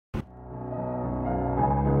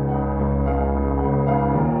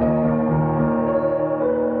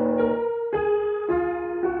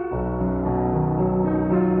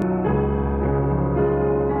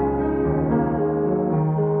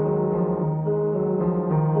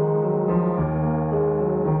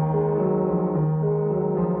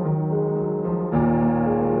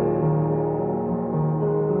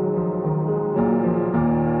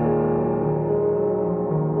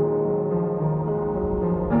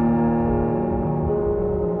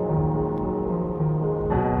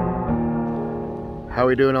How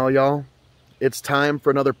we doing, all y'all? It's time for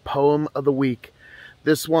another poem of the week.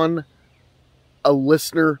 This one, a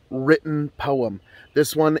listener-written poem.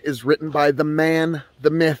 This one is written by the man, the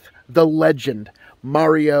myth, the legend,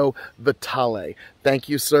 Mario Vitale. Thank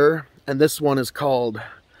you, sir. And this one is called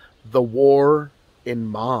The War in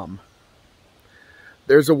Mom.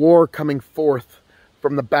 There's a war coming forth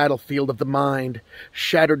from the battlefield of the mind,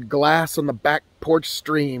 shattered glass on the back porch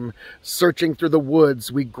stream, searching through the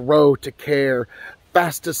woods we grow to care,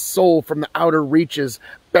 fastest soul from the outer reaches,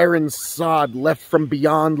 barren sod left from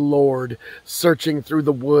beyond Lord, searching through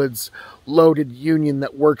the woods, loaded union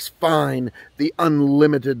that works fine, the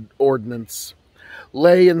unlimited ordnance.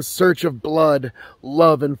 Lay in search of blood,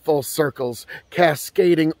 love in full circles,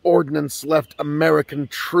 cascading ordnance left American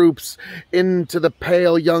troops into the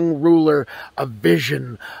pale young ruler, a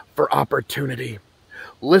vision for opportunity.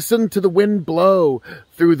 Listen to the wind blow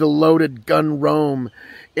through the loaded gun roam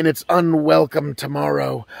in its unwelcome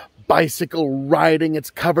tomorrow, bicycle riding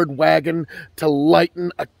its covered wagon to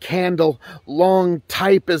lighten a candle, long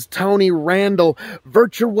type as Tony Randall,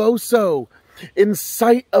 virtuoso, in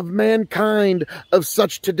sight of mankind of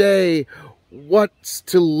such today, what's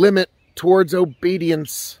to limit towards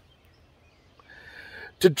obedience?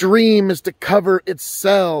 To dream is to cover its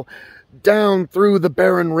cell down through the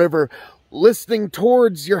barren river, listening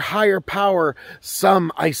towards your higher power.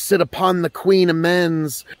 Some I sit upon the queen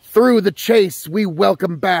amends. Through the chase we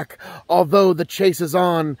welcome back, although the chase is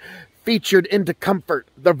on. Featured into comfort,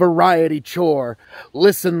 the variety chore.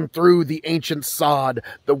 Listen through the ancient sod,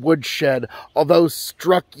 the woodshed, although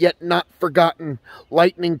struck yet not forgotten.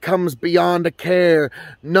 Lightning comes beyond a care,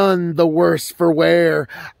 none the worse for wear.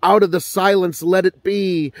 Out of the silence let it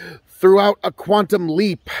be, throughout a quantum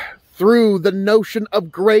leap, through the notion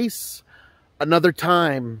of grace, another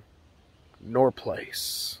time nor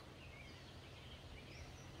place.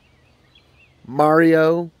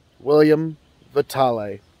 Mario William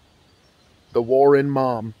Vitale. The War in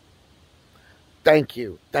Mom. Thank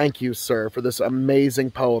you, sir, for this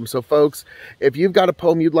amazing poem. So, folks, if you've got a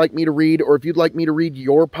poem you'd like me to read, or if you'd like me to read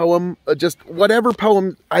your poem, just whatever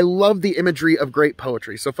poem, I love the imagery of great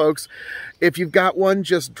poetry. So, folks, if you've got one,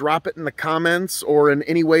 just drop it in the comments or in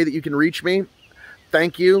any way that you can reach me.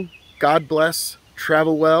 Thank you. God bless.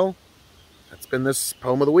 Travel well. That's been this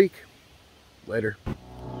poem of the week. Later.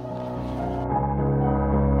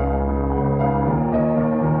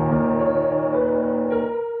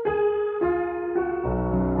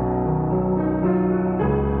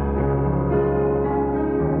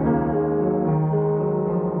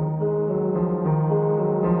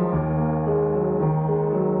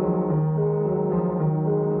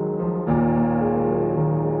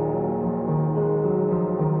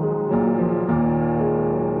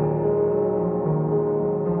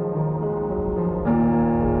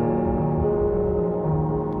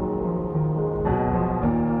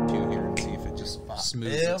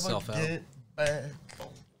 Smooths itself out. Get back,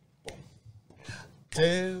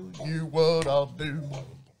 tell you what I'll do.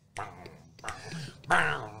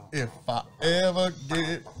 If I ever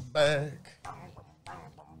get back,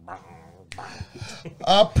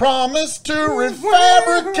 I promise to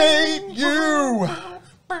refabricate you.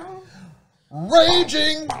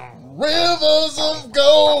 Raging rivers of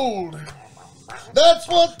gold. That's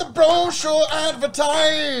what the brochure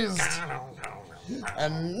advertised.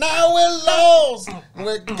 And now we're lost,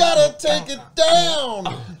 we gotta take it down.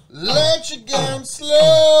 Let you down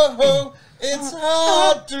slow, it's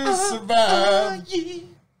hard to survive.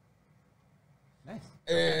 Nice.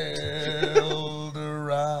 El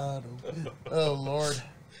Dorado. Oh, Lord.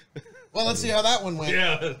 Well, let's see how that one went.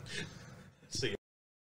 Yeah.